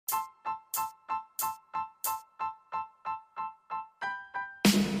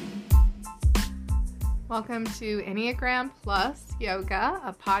Welcome to Enneagram Plus Yoga,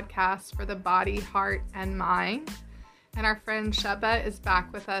 a podcast for the body, heart, and mind. And our friend Sheaba is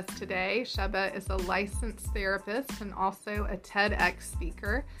back with us today. Sheaba is a licensed therapist and also a TEDx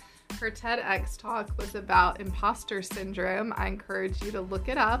speaker. Her TEDx talk was about imposter syndrome. I encourage you to look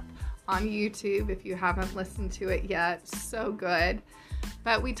it up on YouTube if you haven't listened to it yet. So good.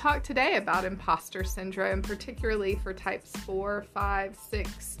 But we talked today about imposter syndrome, particularly for types 4, 5,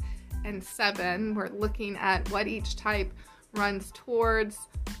 6, and 7. We're looking at what each type runs towards,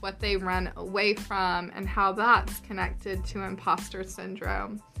 what they run away from, and how that's connected to imposter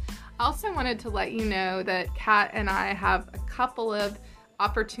syndrome. I also wanted to let you know that Kat and I have a couple of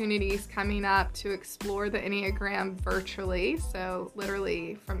opportunities coming up to explore the Enneagram virtually. So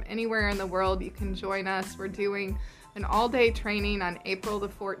literally from anywhere in the world, you can join us. We're doing an all-day training on April the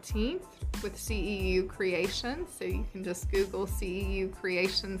 14th with CEU Creations. So you can just Google CEU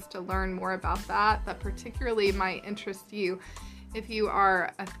Creations to learn more about that. That particularly might interest you if you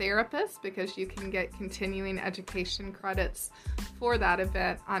are a therapist, because you can get continuing education credits for that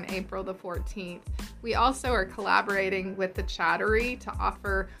event on April the 14th. We also are collaborating with the Chattery to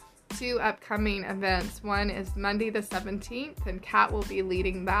offer 2 upcoming events. One is Monday the 17th, and Kat will be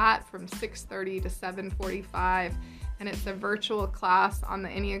leading that from 6:30 to 7:45. And it's a virtual class on the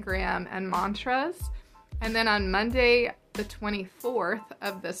Enneagram and mantras. And then on Monday, the 24th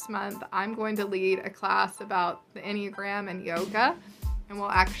of this month, I'm going to lead a class about the Enneagram and yoga. And we'll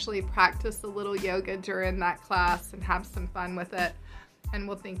actually practice a little yoga during that class and have some fun with it. And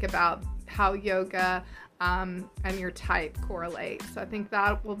we'll think about how yoga and your type correlate. So I think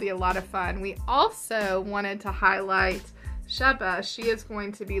that will be a lot of fun. We also wanted to highlight Sheaba. She is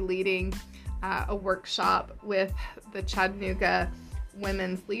going to be leading a workshop with the Chattanooga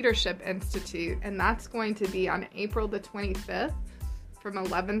Women's Leadership Institute, and that's going to be on April the 25th from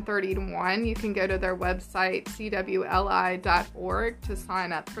 11:30 to 1. You can go to their website, cwli.org, to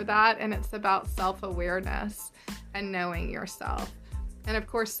sign up for that, and it's about self-awareness and knowing yourself. And of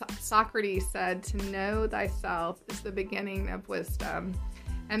course, Socrates said, to know thyself is the beginning of wisdom,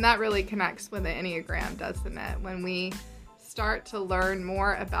 and that really connects with the Enneagram, doesn't it? When we start to learn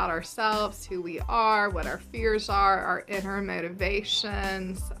more about ourselves, who we are, what our fears are, our inner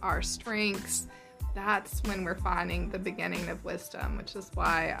motivations, our strengths, that's when we're finding the beginning of wisdom, which is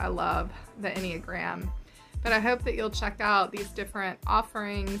why I love the Enneagram. But I hope that you'll check out these different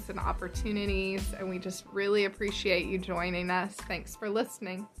offerings and opportunities, and we just really appreciate you joining us. Thanks for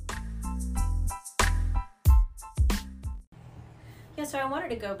listening. Yeah, so I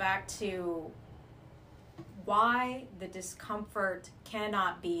wanted to go back to why the discomfort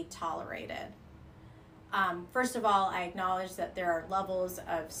cannot be tolerated. First of all, I acknowledge that there are levels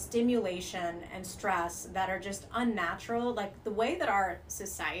of stimulation and stress that are just unnatural. Like the way that our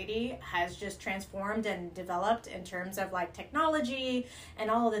society has just transformed and developed in terms of like technology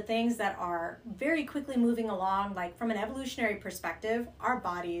and all of the things that are very quickly moving along, like from an evolutionary perspective, our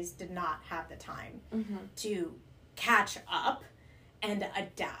bodies did not have the time to catch up and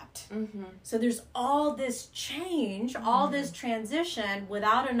adapt. So there's all this change, all this transition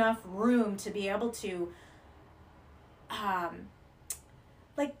without enough room to be able to, I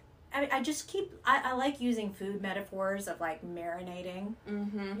like using food metaphors of like marinating,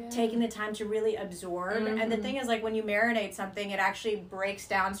 taking the time to really absorb. And the thing is, like when you marinate something, it actually breaks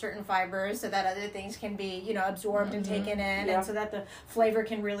down certain fibers so that other things can be, absorbed and taken in, and so that the flavor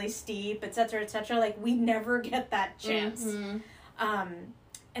can really steep, et cetera, et cetera. Like we never get that chance.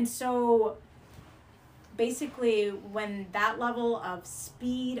 And so basically when that level of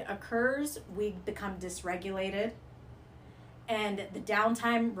speed occurs, we become dysregulated, and the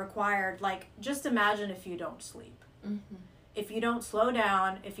downtime required, like just imagine if you don't sleep, if you don't slow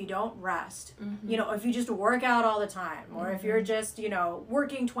down, if you don't rest, if you just work out all the time, or if you're just,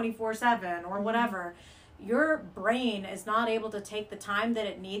 working 24/7 or whatever, your brain is not able to take the time that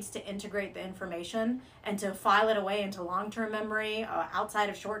it needs to integrate the information and to file it away into long-term memory, outside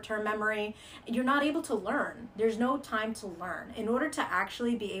of short-term memory. You're not able to learn. There's no time to learn. In order to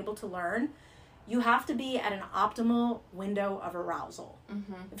actually be able to learn, you have to be at an optimal window of arousal.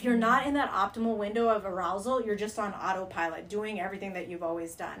 If you're not in that optimal window of arousal, you're just on autopilot, doing everything that you've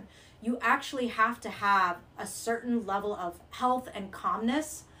always done. You actually have to have a certain level of health and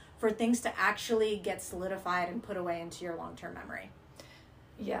calmness for things to actually get solidified and put away into your long-term memory.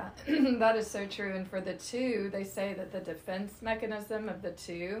 Yeah, that is so true. And for the 2, they say that the defense mechanism of the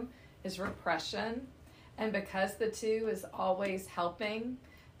 2 is repression. And because the 2 is always helping,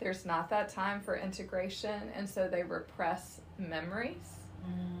 there's not that time for integration. And so they repress memories.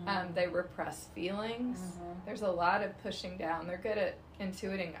 They repress feelings. There's a lot of pushing down. They're good at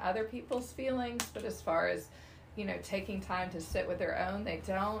intuiting other people's feelings, but as far as, taking time to sit with their own, they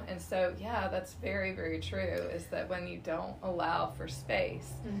don't. And so, yeah, that's very, very true, is that when you don't allow for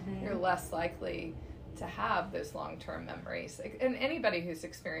space, you're less likely to have those long-term memories. And anybody who's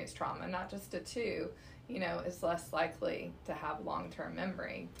experienced trauma, not just a two, is less likely to have long-term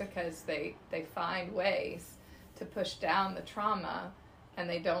memory, because they find ways to push down the trauma, and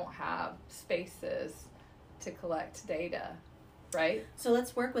they don't have spaces to collect data, right? So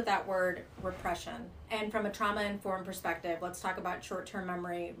let's work with that word repression. And from a trauma-informed perspective, let's talk about short-term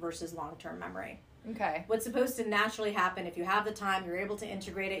memory versus long-term memory. Okay. What's supposed to naturally happen, if you have the time, you're able to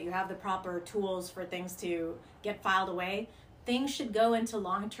integrate it, you have the proper tools for things to get filed away, things should go into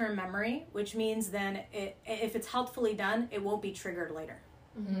long-term memory, which means then if it's healthfully done, it won't be triggered later.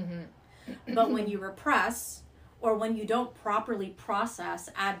 But when you repress, or when you don't properly process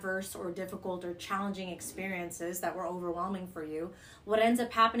adverse or difficult or challenging experiences that were overwhelming for you, what ends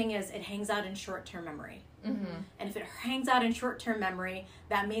up happening is it hangs out in short-term memory. And if it hangs out in short-term memory,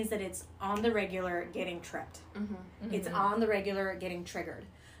 that means that it's on the regular getting tripped. It's on the regular getting triggered.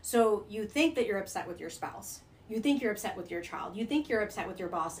 So you think that you're upset with your spouse. You think you're upset with your child. You think you're upset with your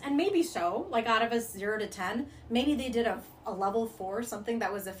boss. And maybe so, like out of a 0 to 10, maybe they did a level 4, something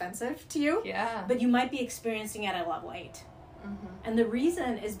that was offensive to you. Yeah. But you might be experiencing it at a level 8. And the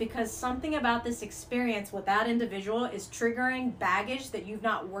reason is because something about this experience with that individual is triggering baggage that you've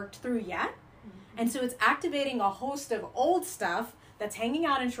not worked through yet. And so it's activating a host of old stuff that's hanging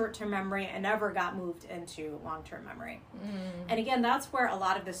out in short-term memory and never got moved into long-term memory. And again, that's where a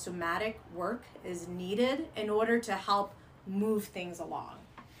lot of the somatic work is needed in order to help move things along.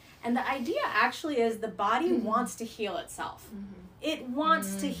 And the idea actually is the body wants to heal itself. It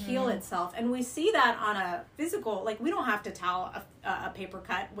wants to heal itself. And we see that on a physical, like we don't have to tell a paper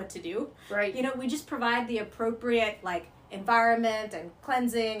cut what to do. Right. We just provide the appropriate, environment and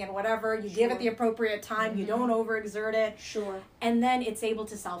cleansing and whatever. You give it the appropriate time. You don't overexert it. Sure. And then it's able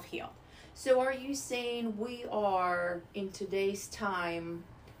to self-heal. So are you saying we are, in today's time,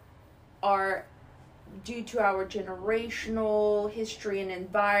 due to our generational history and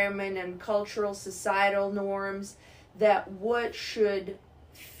environment and cultural, societal norms, that what should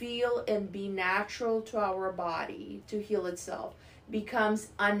feel and be natural to our body to heal itself becomes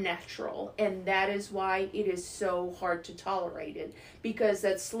unnatural, and that is why it is so hard to tolerate it, because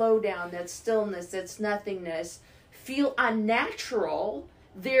that slowdown, that stillness, that's nothingness feel unnatural,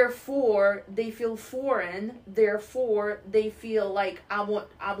 therefore they feel foreign, therefore they feel like I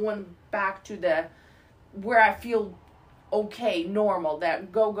want back to the where I feel okay, normal,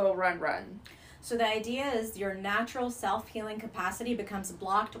 that go run. So the idea is your natural self-healing capacity becomes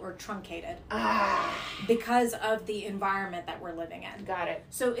blocked or truncated because of the environment that we're living in. Got it.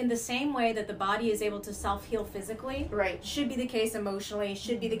 So in the same way that the body is able to self-heal physically, right, should be the case emotionally,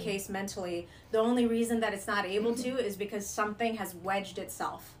 should be the case mentally. The only reason that it's not able to is because something has wedged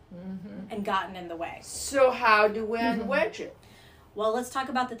itself and gotten in the way. So how do we unwedge it? Well, let's talk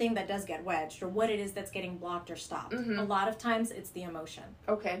about the thing that does get wedged, or what it is that's getting blocked or stopped. A lot of times it's the emotion.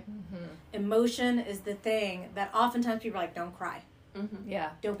 Okay. Emotion is the thing that oftentimes people are like, don't cry.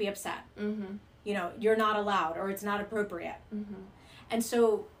 Yeah. Don't be upset. You're not allowed, or it's not appropriate. And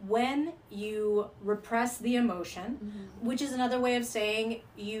so when you repress the emotion, which is another way of saying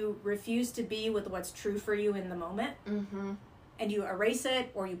you refuse to be with what's true for you in the moment, and you erase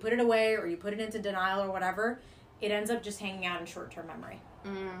it, or you put it away, or you put it into denial or whatever, it ends up just hanging out in short-term memory.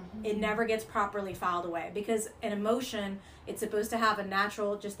 It never gets properly filed away, because an emotion, it's supposed to have a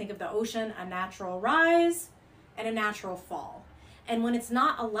natural, just think of the ocean, a natural rise and a natural fall. And when it's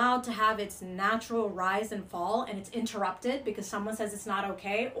not allowed to have its natural rise and fall, and it's interrupted because someone says it's not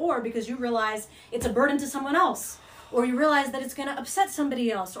okay, or because you realize it's a burden to someone else, or you realize that it's going to upset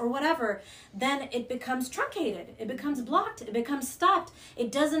somebody else, or whatever, then it becomes truncated. It becomes blocked. It becomes stopped.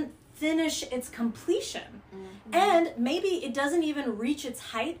 It doesn't finish its completion. And maybe it doesn't even reach its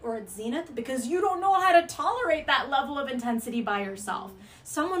height or its zenith because you don't know how to tolerate that level of intensity by yourself.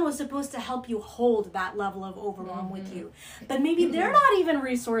 Someone was supposed to help you hold that level of overwhelm with you. But maybe they're not even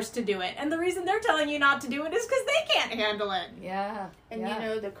resourced to do it. And the reason they're telling you not to do it is because they can't handle it. Yeah. And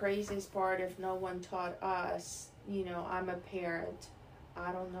the craziest part, if no one taught us, I'm a parent,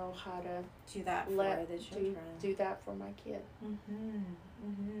 I don't know how to do that for the children. Do that for my kid.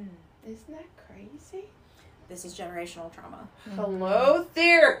 Isn't that crazy? This is generational trauma. Hello,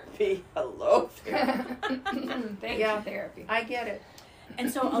 therapy. Hello, therapy. Thank you, therapy. I get it. And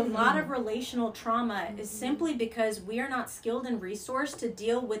so a lot of relational trauma is simply because we are not skilled and resourced to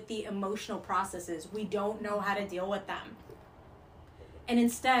deal with the emotional processes. We don't know how to deal with them. And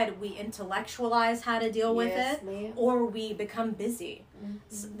instead, we intellectualize how to deal with it, ma'am. or we become busy. Mm-hmm.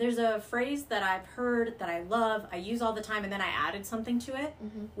 So there's a phrase that I've heard that I love, I use all the time, and then I added something to it,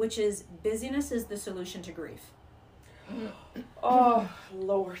 which is busyness is the solution to grief. Oh,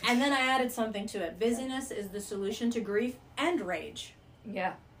 Lord. And then I added something to it. Busyness is the solution to grief and rage.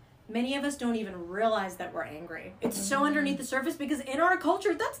 Yeah. Many of us don't even realize that we're angry. It's so underneath the surface because in our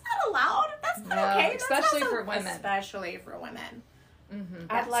culture, that's not allowed. That's not okay. That's especially not for women. Especially for women. Mm-hmm.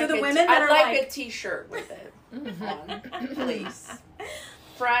 I'd So like the women that I'd are like like- a t-shirt with it on, please.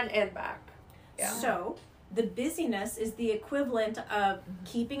 Front and back. Yeah. So the busyness is the equivalent of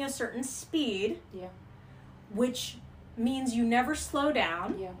keeping a certain speed, Yeah. which means you never slow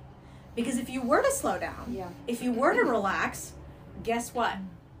down. Yeah. Because if you were to slow down, Yeah. if you were to relax, guess what?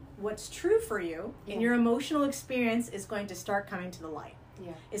 What's true for you in your emotional experience is going to start coming to the light.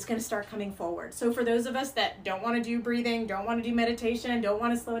 Yeah. It's going to start coming forward. So for those of us that don't want to do breathing, don't want to do meditation, don't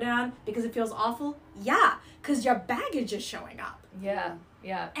want to slow down because it feels awful, because your baggage is showing up. Yeah.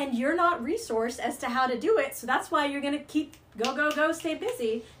 Yeah. And you're not resourced as to how to do it. So that's why you're going to keep go, stay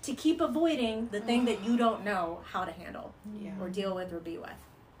busy to keep avoiding the thing that you don't know how to handle or deal with or be with.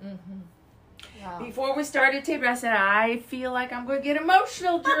 Mm-hmm. Wow. Before we started taping, I said, I feel like I'm going to get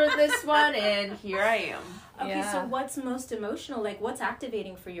emotional during this one, and here I am. Okay, so what's most emotional? Like, what's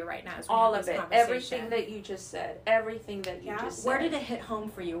activating for you right now? As we All have of this it. conversation? Everything that you just said. Everything that you just said. Where did it hit home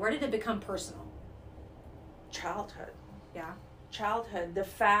for you? Where did it become personal? Childhood. Yeah. Childhood. The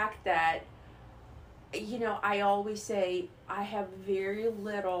fact that, you know, I always say I have very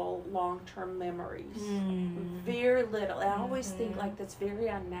little long-term memories. Very little. And I always think like that's very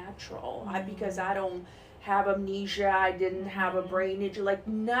unnatural. Because I don't have amnesia. I didn't have a brain injury. Like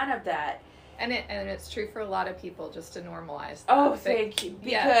none of that. And it's true for a lot of people just to normalize that. Oh, thank you.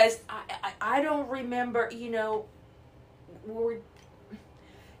 Because I don't remember, you know,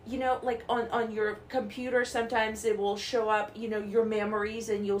 like on your computer, sometimes it will show up, you know, your memories,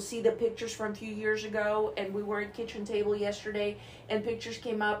 and you'll see the pictures from a few years ago. And we were at kitchen table yesterday, and pictures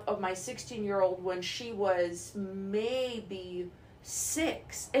came up of my 16-year-old when she was maybe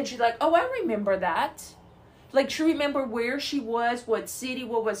 6. And she's like, oh, I remember that. Like, she remembered where she was, what city,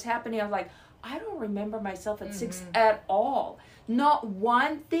 what was happening. I was like, I don't remember myself at 6 at all. Not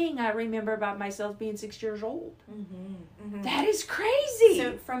one thing I remember about myself being 6 years old. That is crazy.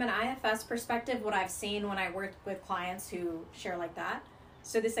 So from an IFS perspective, what I've seen when I work with clients who share like that,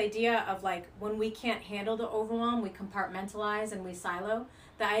 so this idea of like when we can't handle the overwhelm, we compartmentalize and we silo.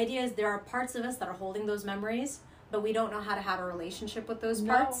 The idea is there are parts of us that are holding those memories, but we don't know how to have a relationship with those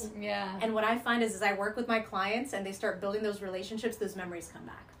parts. Yeah. And what I find is as I work with my clients and they start building those relationships, those memories come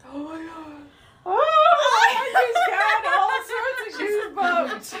back. Oh my God. Oh, I just got all sorts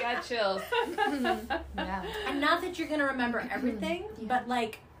of goosebumps. You got chills. Yeah. And not that you're going to remember everything, but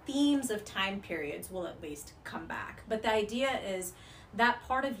like themes of time periods will at least come back. But the idea is that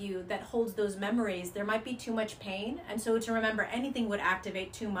part of you that holds those memories, there might be too much pain. And so to remember anything would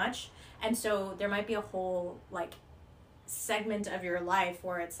activate too much. And so there might be a whole like segment of your life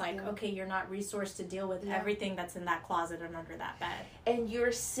where it's like, okay, you're not resourced to deal with everything that's in that closet and under that bed. And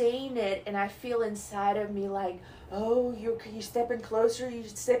you're saying it, and I feel inside of me like, oh, you're stepping closer,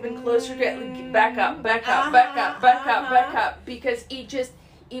 back up, back up, because it just,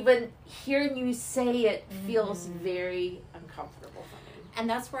 even hearing you say it feels very uncomfortable for me. And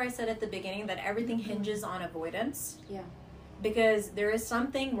that's where I said at the beginning that everything hinges on avoidance. Yeah. Because there is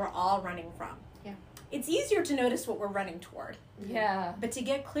something we're all running from. Yeah. It's easier to notice what we're running toward. Yeah. But to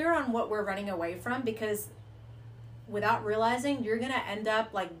get clear on what we're running away from, because without realizing, you're going to end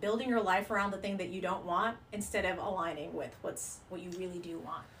up like building your life around the thing that you don't want instead of aligning with what you really do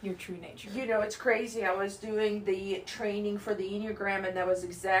want, your true nature. You know, it's crazy. I was doing the training for the Enneagram, and that was the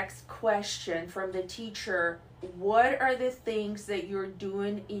exact question from the teacher. What are the things that you're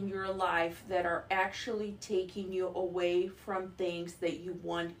doing in your life that are actually taking you away from things that you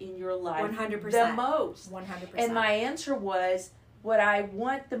want in your life 100%. the most? 100%. And my answer was, what I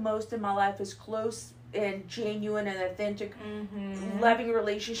want the most in my life is close and genuine and authentic, loving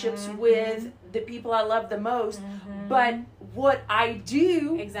relationships with the people I love the most. But what I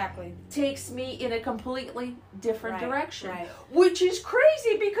do takes me in a completely different direction, which is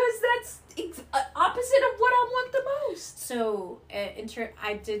crazy because that's opposite of what I want the most. So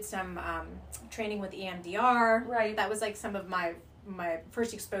I did some training with EMDR. Right. That was like some of my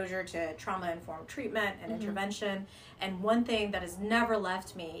first exposure to trauma-informed treatment and intervention. And one thing that has never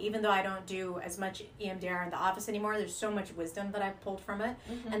left me, even though I don't do as much EMDR in the office anymore, there's so much wisdom that I've pulled from it.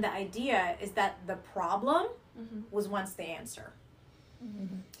 And the idea is that the problem was once the answer.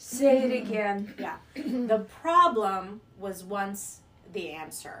 Say it again. Yeah. The problem was once the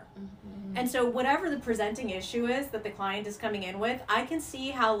answer. And so whatever the presenting issue is that the client is coming in with, I can see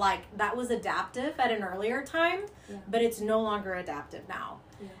how like that was adaptive at an earlier time, but it's no longer adaptive now.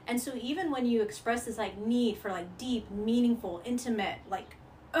 And so even when you express this like need for like deep, meaningful, intimate, like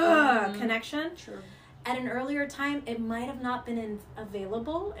connection, at an earlier time, it might have not been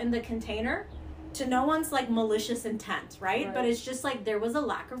available in the container to no one's like malicious intent, right? But it's just like there was a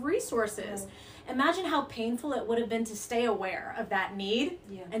lack of resources. Imagine how painful it would have been to stay aware of that need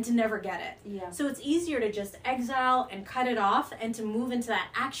and to never get it. So it's easier to just exile and cut it off and to move into that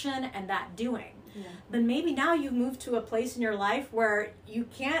action and that doing. But maybe now you've moved to a place in your life where you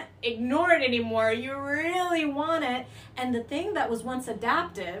can't ignore it anymore. You really want it. And the thing that was once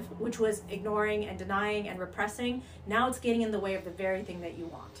adaptive, which was ignoring and denying and repressing, now it's getting in the way of the very thing that you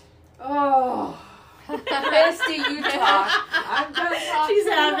want. Oh, Misty, you talk. I'm done talking. She's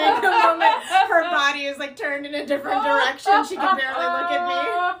having a moment. Her body is like turned in a different direction. She can barely look at me.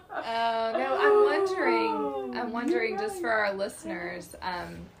 Oh, no, I'm wondering just for our listeners,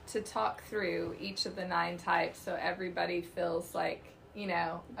 to talk through each of the 9 types so everybody feels like, you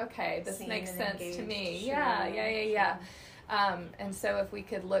know, okay, this makes sense to me. Yeah. And so if we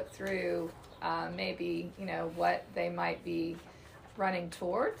could look through maybe, you know, what they might be running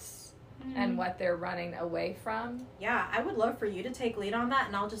towards and what they're running away from. Yeah, I would love for you to take lead on that,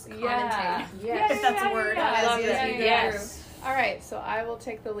 and I'll just commentate. Yes. If that's a word. I love it. Yes. All right, so I will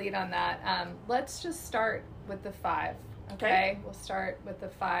take the lead on that. Let's just start with the 5. Okay, we'll start with the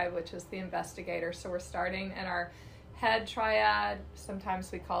 5, which is the investigator. So we're starting in our head triad.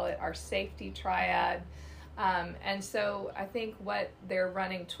 Sometimes we call it our safety triad. And so I think what they're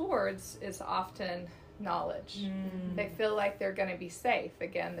running towards is often knowledge. They feel like they're going to be safe.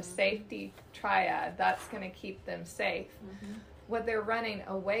 Again, the safety triad, that's going to keep them safe. What they're running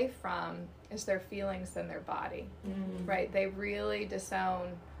away from is their feelings and their body, right? They really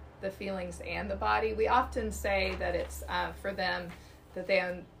disown the feelings and the body. We often say that it's for them that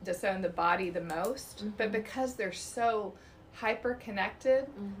they disown the body the most, but because they're so hyper connected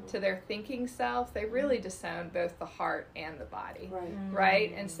to their thinking self, they really disown both the heart and the body,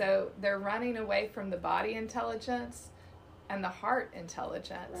 right? And so they're running away from the body intelligence and the heart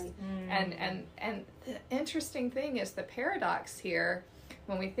intelligence. And the interesting thing is the paradox here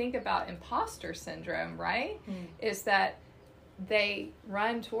when we think about imposter syndrome, right, is that they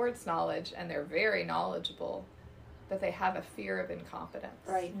run towards knowledge and they're very knowledgeable, but they have a fear of incompetence.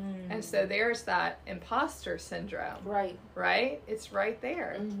 And so there's that imposter syndrome. Right? It's right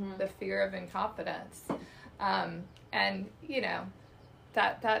there. The fear of incompetence. And, you know,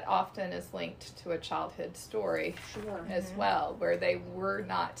 that often is linked to a childhood story as well, where they were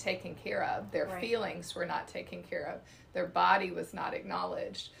not taken care of. Their feelings were not taken care of. Their body was not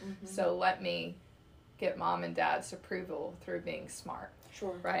acknowledged. So let me get mom and dad's approval through being smart.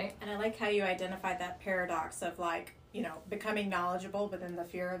 Right? And I like how you identified that paradox of like, you know, becoming knowledgeable, but then the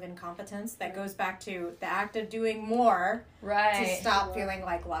fear of incompetence. That goes back to the act of doing more to stop feeling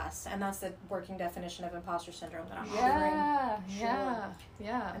like less. And that's the working definition of imposter syndrome that I'm offering.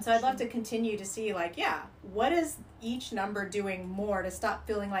 Yeah. And so I'd love to continue to see like, what is each number doing more to stop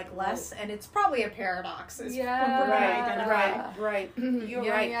feeling like less? And it's probably a paradox. You're right.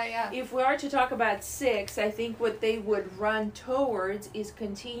 If we are to talk about 6, I think what they would run towards is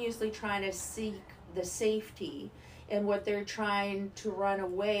continuously trying to seek the safety. And what they're trying to run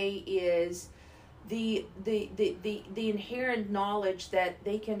away is the inherent knowledge that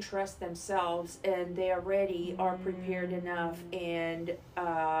they can trust themselves and they already are prepared enough and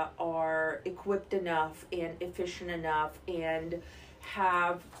are equipped enough and efficient enough and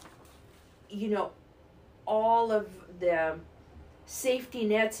have, you know, all of the safety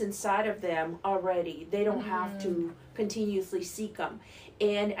nets inside of them already. They don't have to continuously seek them.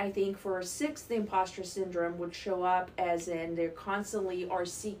 And I think for 6, the imposter syndrome would show up as in they constantly are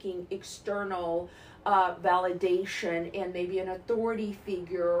seeking external validation and maybe an authority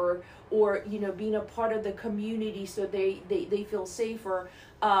figure or you know, being a part of the community so they feel safer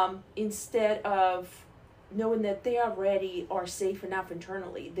instead of knowing that they already are safe enough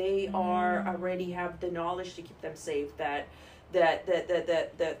internally. They are already have the knowledge to keep them safe that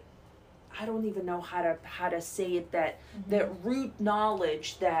I don't even know how to say it, that root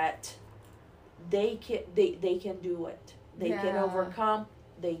knowledge that they can do it. They can overcome.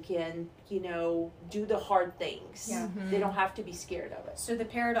 They can, you know, do the hard things. They don't have to be scared of it. So the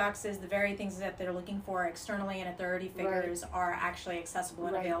paradox is the very things that they're looking for externally and authority figures are actually accessible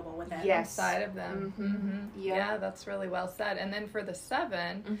and available within inside of them. Yeah, that's really well said. And then for the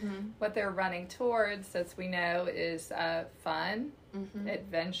 7, what they're running towards, as we know, is fun,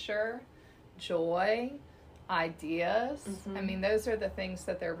 adventure, joy, ideas. I mean, those are the things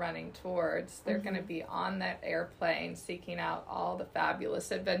that they're running towards. They're going to be on that airplane seeking out all the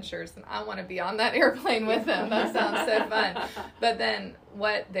fabulous adventures, and I want to be on that airplane with them. That sounds so fun. But then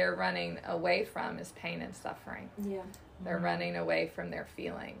what they're running away from is pain and suffering. Yeah. They're running away from their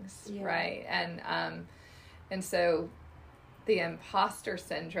feelings, right? And so the imposter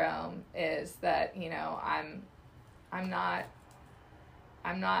syndrome is that, you know, I'm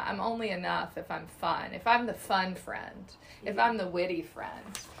only enough if I'm fun. If I'm the fun friend, if I'm the witty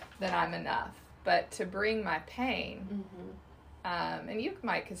friend, then I'm enough. But to bring my pain, and you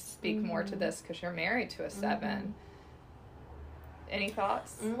might speak more to this because you're married to a 7. Any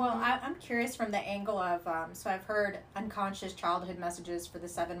thoughts? Well, I'm curious from the angle of, so I've heard unconscious childhood messages for the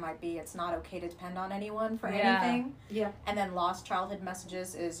 7 might be, it's not okay to depend on anyone for anything. Yeah. And then lost childhood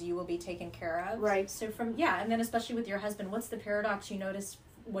messages is you will be taken care of. Right. So and then especially with your husband, what's the paradox you notice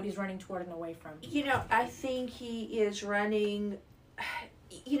what he's running toward and away from? You know, I think he is running,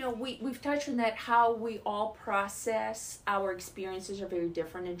 you know, we've touched on that, how we all process our experiences are very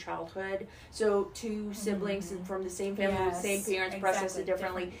different in childhood. So 2 siblings from the same family with the same parents process it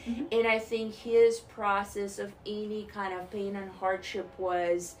differently. And I think his process of any kind of pain and hardship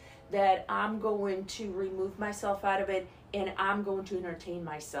was that I'm going to remove myself out of it and I'm going to entertain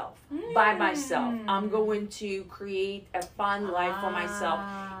myself by myself. I'm going to create a fun life for myself.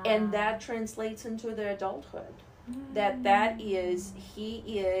 And that translates into the adulthood.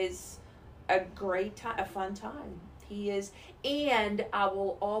 He is a great time, a fun time. He is, and I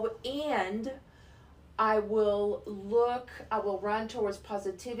will run towards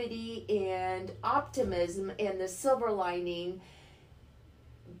positivity and optimism and the silver lining.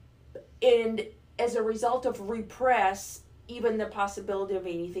 And as a result of repress even the possibility of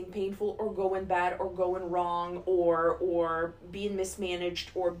anything painful or going bad or going wrong or being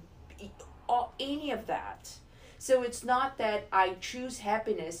mismanaged or any of that. So it's not that I choose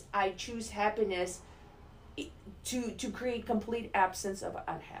happiness. I choose happiness to create complete absence of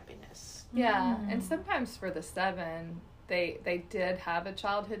unhappiness. Yeah, and sometimes for the 7, they did have a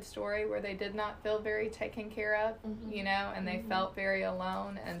childhood story where they did not feel very taken care of, you know, and they felt very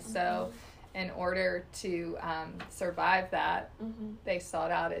alone. And so in order to survive that, they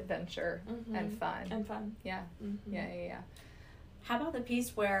sought out adventure and fun. Yeah. Yeah. How about the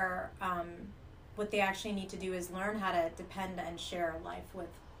piece where what they actually need to do is learn how to depend and share life with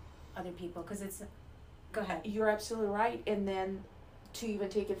other people? Because it's... Go ahead. You're absolutely right. And then to even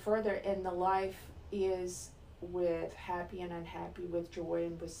take it further, and the life is with happy and unhappy, with joy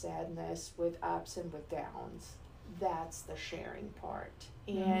and with sadness, with ups and with downs. That's the sharing part.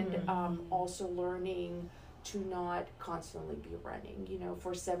 And also learning to not constantly be running. You know,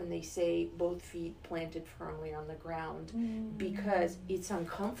 for 7, they say both feet planted firmly on the ground because it's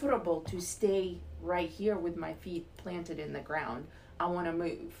uncomfortable to stay right here with my feet planted in the ground. I want to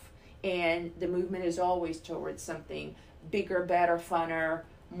move. And the movement is always towards something bigger, better, funner,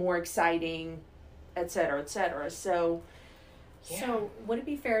 more exciting, etc., etc. So would it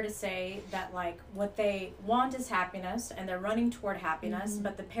be fair to say that, like, what they want is happiness and they're running toward happiness,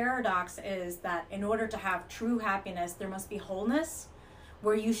 but the paradox is that in order to have true happiness, there must be wholeness,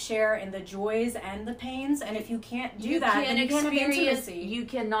 where you share in the joys and the pains, and if you can't do that, then you can't have intimacy. You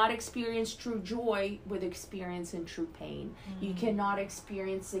cannot experience true joy with experiencing true pain. You cannot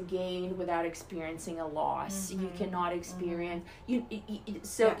experience a gain without experiencing a loss. You cannot experience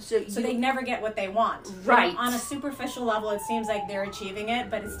so they never get what they want. Right. On a superficial level, it seems like they're achieving it,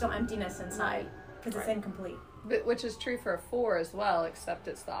 but it's still emptiness inside because it's incomplete. But, which is true for a 4 as well, except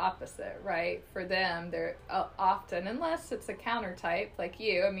it's the opposite, right? For them, they're often, unless it's a counter type like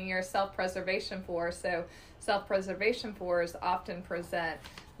you, I mean, you're a self-preservation 4, so self-preservation 4s often present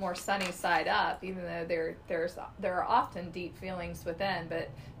more sunny side up, even though there are often deep feelings within, but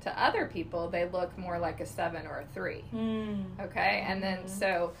to other people, they look more like a 7 or a 3, okay? And then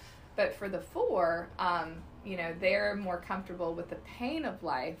but for the 4, you know, they're more comfortable with the pain of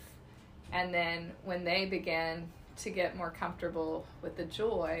life. And then when they begin to get more comfortable with the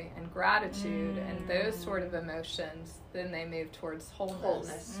joy and gratitude and those sort of emotions, then they move towards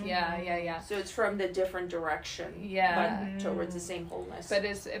wholeness. Yeah. So it's from the different direction, but towards the same wholeness. But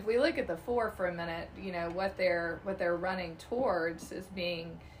if we look at the 4 for a minute, you know, what they're running towards is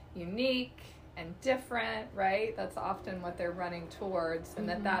being unique and different, right? That's often what they're running towards, and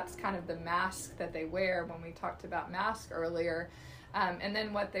that's kind of the mask that they wear when we talked about mask earlier. And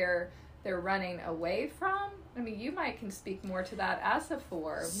then what they're running away from. I mean, you can speak more to that as a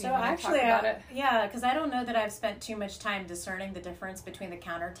 4. So actually, because I don't know that I've spent too much time discerning the difference between the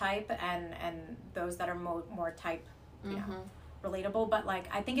counter type and those that are more type, relatable, but like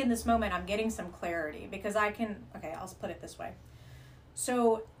I think in this moment I'm getting some clarity because I'll put it this way.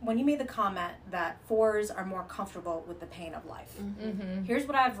 So when you made the comment that 4s are more comfortable with the pain of life, here's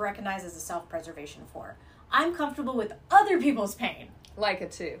what I've recognized as a self-preservation 4. I'm comfortable with other people's pain. Like a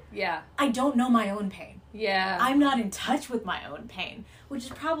 2, yeah. I don't know my own pain. Yeah. I'm not in touch with my own pain, which is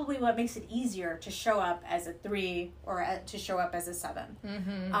probably what makes it easier to show up as a 3 or to show up as a 7.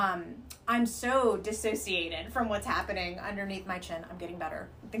 I'm so dissociated from what's happening underneath my chin. I'm getting better.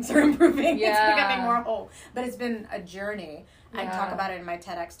 Things are improving. Yeah. It's becoming more whole. But it's been a journey. I talk about it in my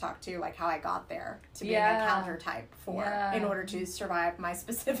TEDx talk too, like how I got there to being a counter type 4 in order to survive my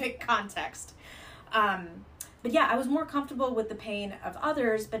specific context. But yeah, I was more comfortable with the pain of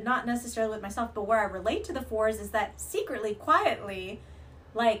others, but not necessarily with myself. But where I relate to the 4s is that secretly, quietly,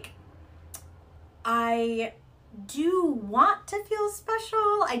 like, I do want to feel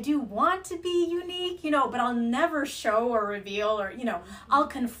special. I do want to be unique, but I'll never show or reveal or, I'll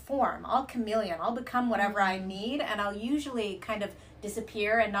conform. I'll chameleon. I'll become whatever I need. And I'll usually kind of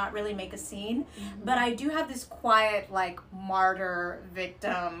disappear and not really make a scene. But I do have this quiet, like, martyr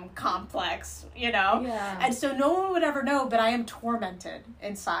victim complex, and so no one would ever know, but I am tormented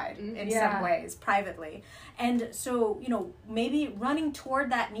inside in some ways privately. And so maybe running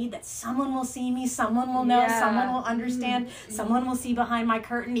toward that need that someone will see me, someone will know, someone will understand, someone will see behind my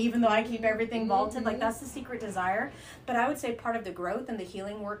curtain, even though I keep everything vaulted. Like, that's the secret desire. But I would say part of the growth and the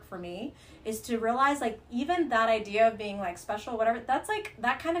healing work for me is to realize, like, even that idea of being, like, special, whatever, that's like,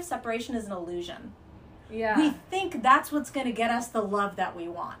 that kind of separation is an illusion. Yeah. We think that's what's going to get us the love that we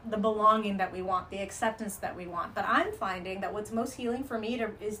want, the belonging that we want, the acceptance that we want. But I'm finding that what's most healing for me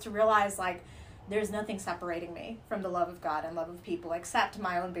is to realize, like, there's nothing separating me from the love of God and love of people except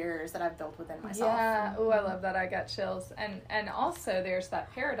my own barriers that I've built within myself. Yeah. Oh, I love that. I got chills. And also there's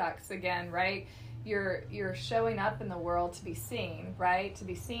that paradox again, right? You're showing up in the world to be seen, right? To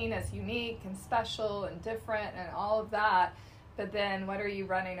be seen as unique and special and different and all of that. But then what are you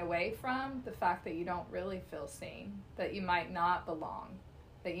running away from? The fact that you don't really feel seen, that you might not belong,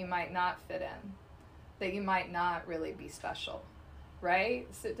 that you might not fit in, that you might not really be special, right?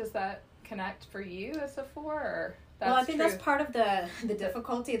 So does that connect for you as a 4? Or well, I think that's part of the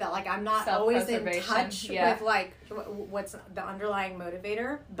difficulty, that, like, I'm not always in touch with, like, what's the underlying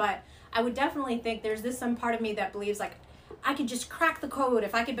motivator. But I would definitely think there's some part of me that believes, like, I could just crack the code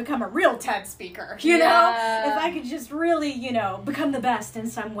if I could become a real TED speaker, you know? If I could just really, become the best in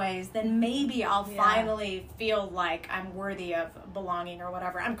some ways, then maybe I'll finally feel like I'm worthy of belonging or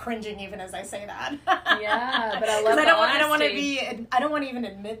whatever. I'm cringing even as I say that. Yeah, but I love the I don't want to even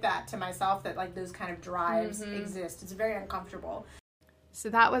admit that to myself, that, like, those kind of drives exist. It's very uncomfortable. So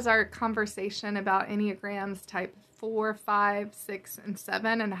that was our conversation about Enneagrams type 4, 5, 6, and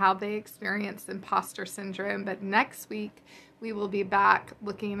 7 and how they experience imposter syndrome. But next week, we will be back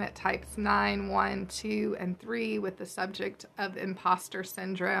looking at types 9, 1, 2, and 3 with the subject of imposter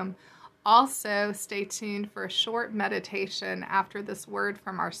syndrome. Also, stay tuned for a short meditation after this word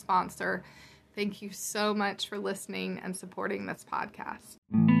from our sponsor. Thank you so much for listening and supporting this podcast.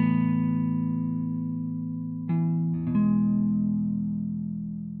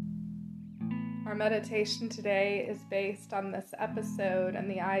 Our meditation today is based on this episode and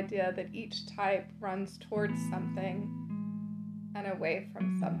the idea that each type runs towards something and away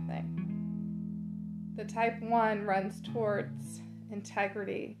from something. The type 1 runs towards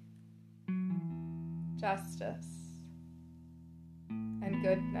integrity, justice, and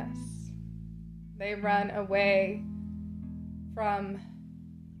goodness. They run away from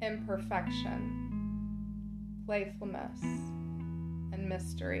imperfection, playfulness, and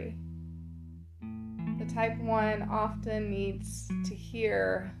mystery. The type 1 often needs to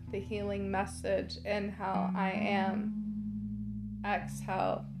hear the healing message, inhale, I am,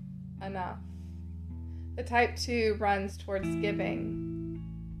 exhale, enough. The type 2 runs towards giving,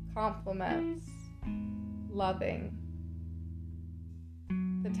 compliments, loving.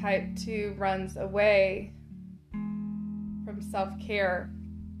 The type 2 runs away from self-care,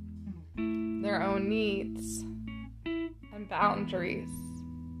 their own needs, and boundaries.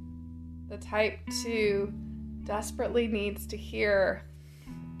 The type 2 desperately needs to hear,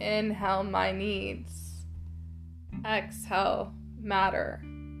 inhale, my needs, exhale, matter.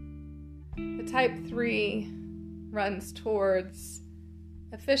 The type 3 runs towards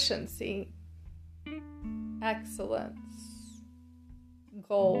efficiency, excellence,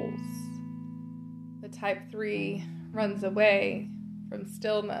 goals. The type 3 runs away from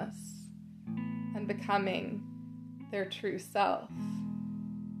stillness and becoming their true self.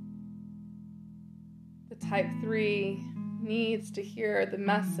 The type 3 needs to hear the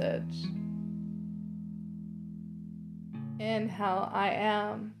message, Inhale, I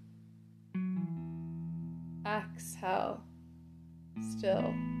am. Exhale,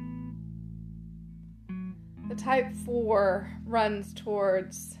 still. The type 4 runs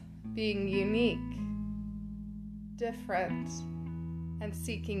towards being unique, different, and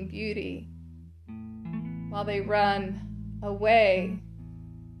seeking beauty, while they run away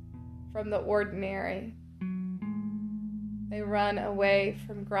from the ordinary. They run away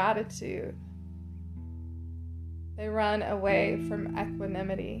from gratitude. They run away from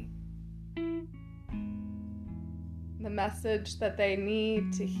equanimity. The message that they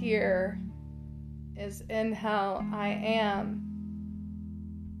need to hear is inhale, I am.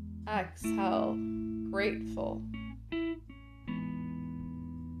 Exhale, grateful.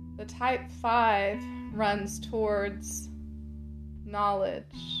 The type 5 runs towards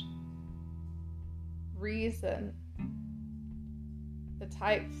knowledge, reason. The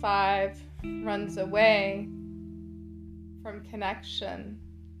type 5 runs away from connection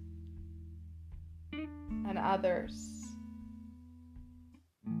and others.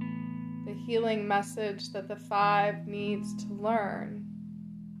 The healing message that the 5 needs to learn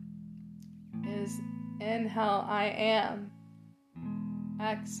is inhale, I am.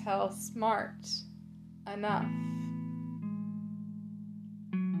 Exhale, smart, enough.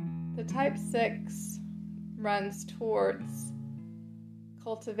 The type 6 runs towards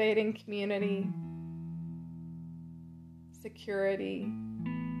cultivating community, security,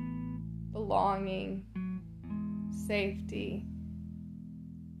 belonging, safety.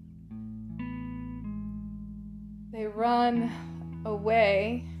 They run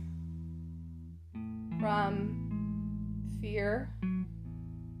away from fear.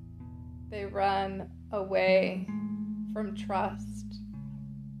 They run away from trust.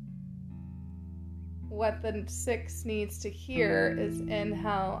 What the 6 needs to hear is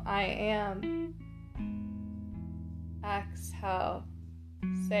inhale, I am. Exhale,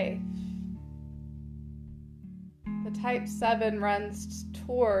 safe. The type 7 runs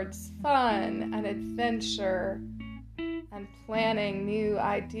towards fun and adventure and planning new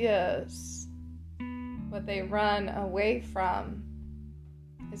ideas. What they run away from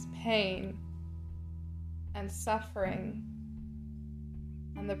is pain and suffering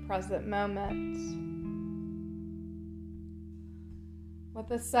and the present moment. What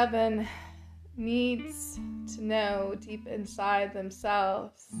the 7 needs to know deep inside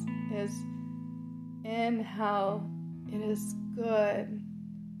themselves is inhale, it is good.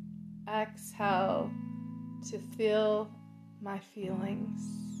 Exhale, to feel my feelings.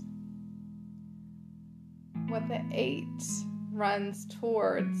 What the 8 runs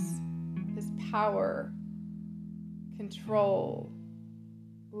towards is power, control,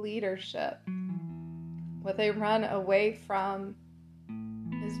 leadership. What they run away from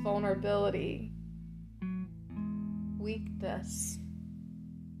is vulnerability, weakness,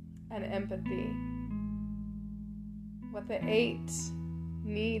 and empathy. What the 8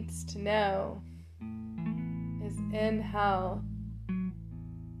 needs to know is inhale,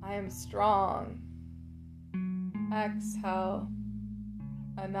 I am strong. Exhale,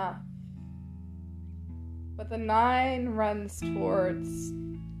 enough. What the 9 runs towards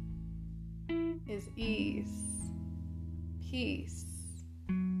is ease, peace,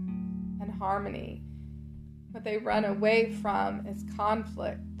 and harmony. What they run away from is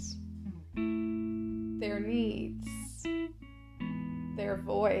conflict, their needs, their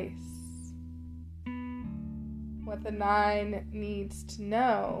voice. What the 9 needs to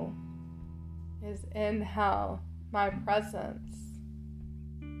know is inhale, my presence.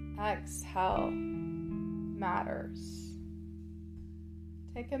 Exhale, matters.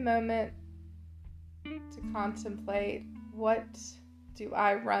 Take a moment to contemplate, what do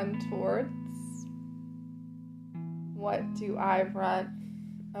I run towards? What do I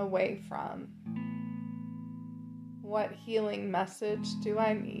run away from? What healing message do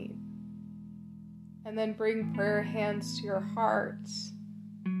I need? And then bring prayer hands to your heart.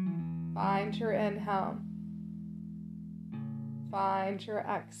 Find your inhale. Find your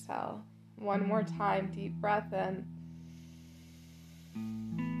exhale. One more time, deep breath in.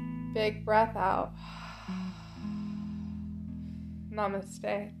 Big breath out.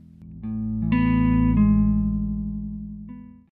 Namaste.